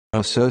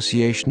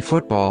Association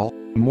football,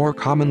 more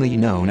commonly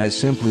known as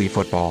simply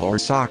football or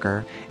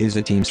soccer, is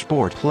a team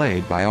sport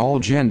played by all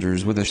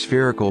genders with a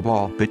spherical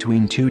ball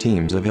between two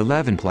teams of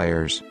 11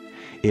 players.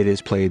 It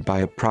is played by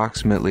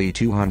approximately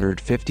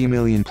 250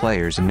 million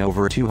players in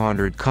over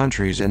 200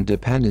 countries and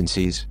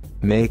dependencies,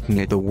 making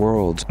it the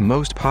world's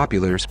most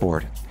popular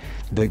sport.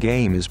 The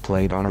game is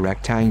played on a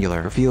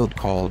rectangular field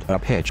called a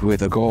pitch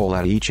with a goal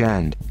at each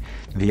end.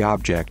 The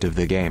object of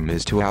the game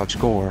is to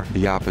outscore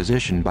the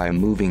opposition by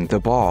moving the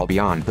ball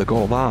beyond the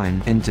goal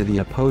line into the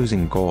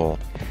opposing goal.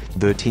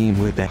 The team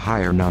with the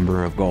higher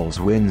number of goals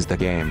wins the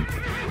game.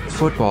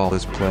 Football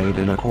is played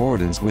in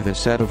accordance with a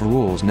set of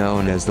rules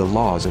known as the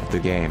laws of the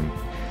game.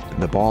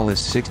 The ball is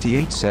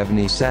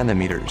 68-70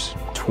 centimeters,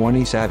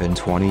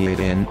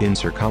 27-28 in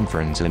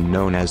circumference and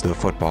known as the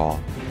football.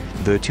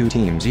 The two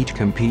teams each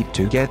compete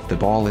to get the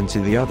ball into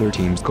the other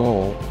team's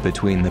goal,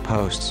 between the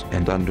posts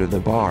and under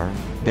the bar,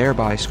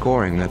 thereby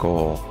scoring the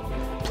goal.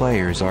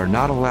 Players are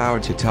not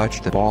allowed to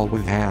touch the ball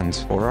with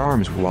hands or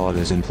arms while it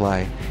is in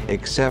play,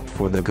 except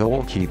for the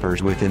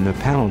goalkeepers within the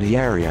penalty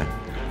area.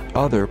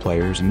 Other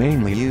players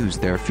mainly use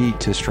their feet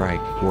to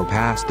strike or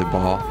pass the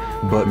ball,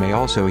 but may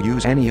also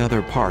use any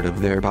other part of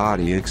their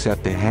body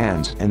except the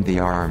hands and the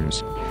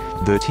arms.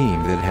 The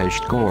team that has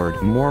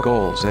scored more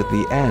goals at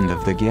the end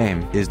of the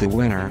game is the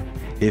winner.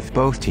 If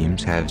both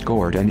teams have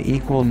scored an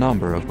equal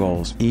number of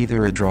goals,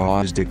 either a draw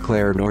is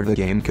declared or the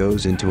game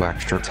goes into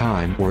extra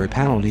time or a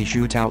penalty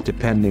shootout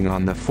depending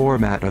on the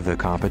format of the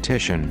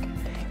competition.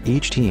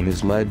 Each team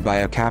is led by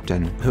a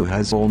captain who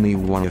has only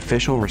one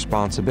official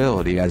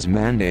responsibility as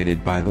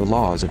mandated by the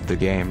laws of the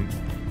game: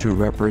 to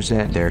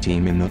represent their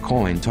team in the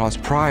coin toss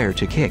prior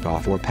to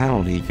kickoff or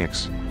penalty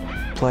kicks.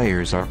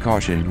 Players are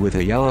cautioned with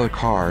a yellow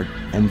card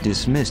and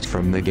dismissed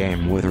from the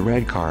game with a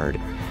red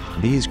card.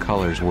 These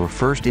colors were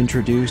first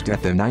introduced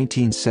at the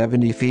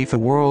 1970 FIFA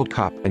World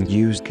Cup and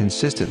used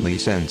consistently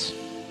since.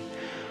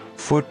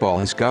 Football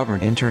is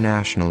governed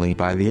internationally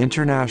by the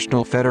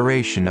International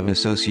Federation of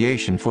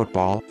Association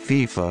Football,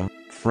 FIFA,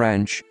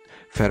 French,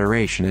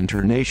 Fédération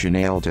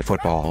Internationale de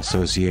Football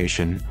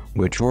Association,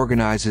 which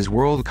organizes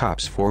World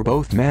Cups for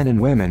both men and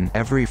women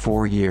every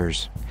 4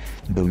 years.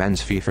 The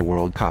Men's FIFA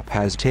World Cup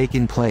has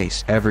taken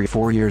place every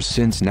 4 years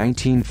since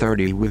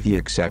 1930 with the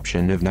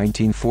exception of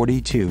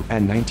 1942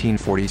 and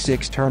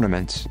 1946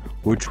 tournaments,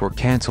 which were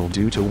cancelled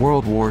due to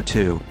World War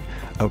II.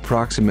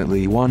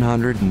 Approximately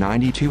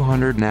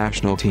 190-200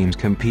 national teams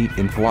compete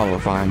in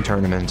qualifying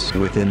tournaments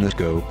within the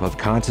scope of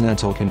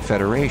continental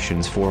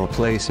confederations for a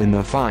place in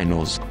the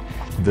finals.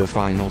 The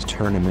finals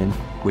tournament,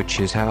 which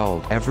is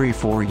held every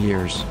 4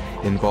 years,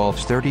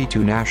 involves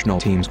 32 national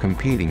teams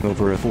competing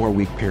over a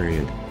 4-week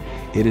period.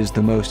 It is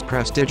the most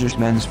prestigious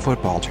men's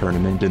football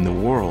tournament in the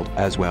world,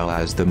 as well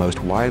as the most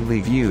widely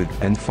viewed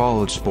and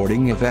followed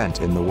sporting event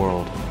in the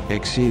world,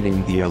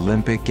 exceeding the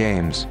Olympic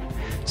Games.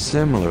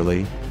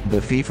 Similarly, the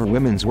FIFA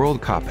Women's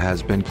World Cup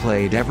has been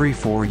played every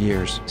 4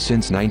 years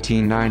since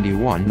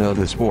 1991, though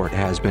the sport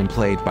has been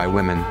played by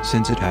women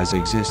since it has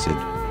existed.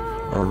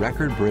 A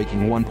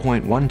record-breaking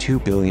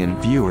 1.12 billion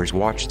viewers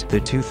watched the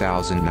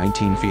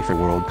 2019 FIFA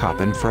World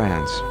Cup in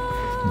France.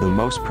 The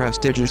most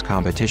prestigious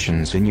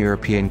competitions in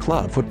European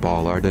club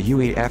football are the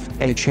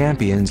UEFA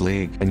Champions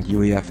League and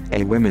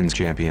UEFA Women's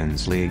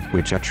Champions League,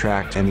 which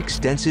attract an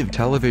extensive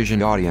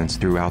television audience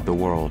throughout the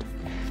world.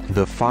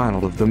 The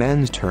final of the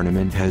men's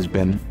tournament has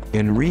been,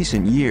 in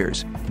recent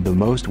years, the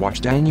most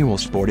watched annual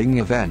sporting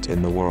event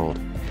in the world.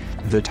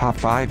 The top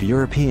 5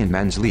 European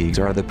men's leagues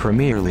are the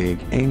Premier League,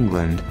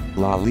 England,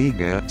 La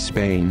Liga,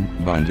 Spain,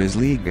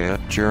 Bundesliga,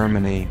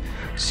 Germany,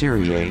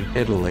 Serie A,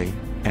 Italy,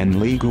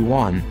 and Ligue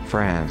 1,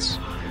 France.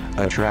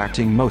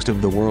 Attracting most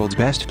of the world's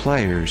best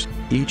players,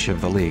 each of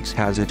the leagues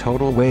has a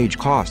total wage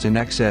cost in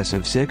excess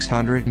of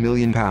 £600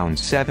 million,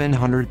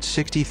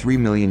 €763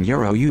 million,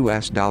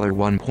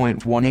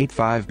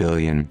 $1.185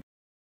 billion.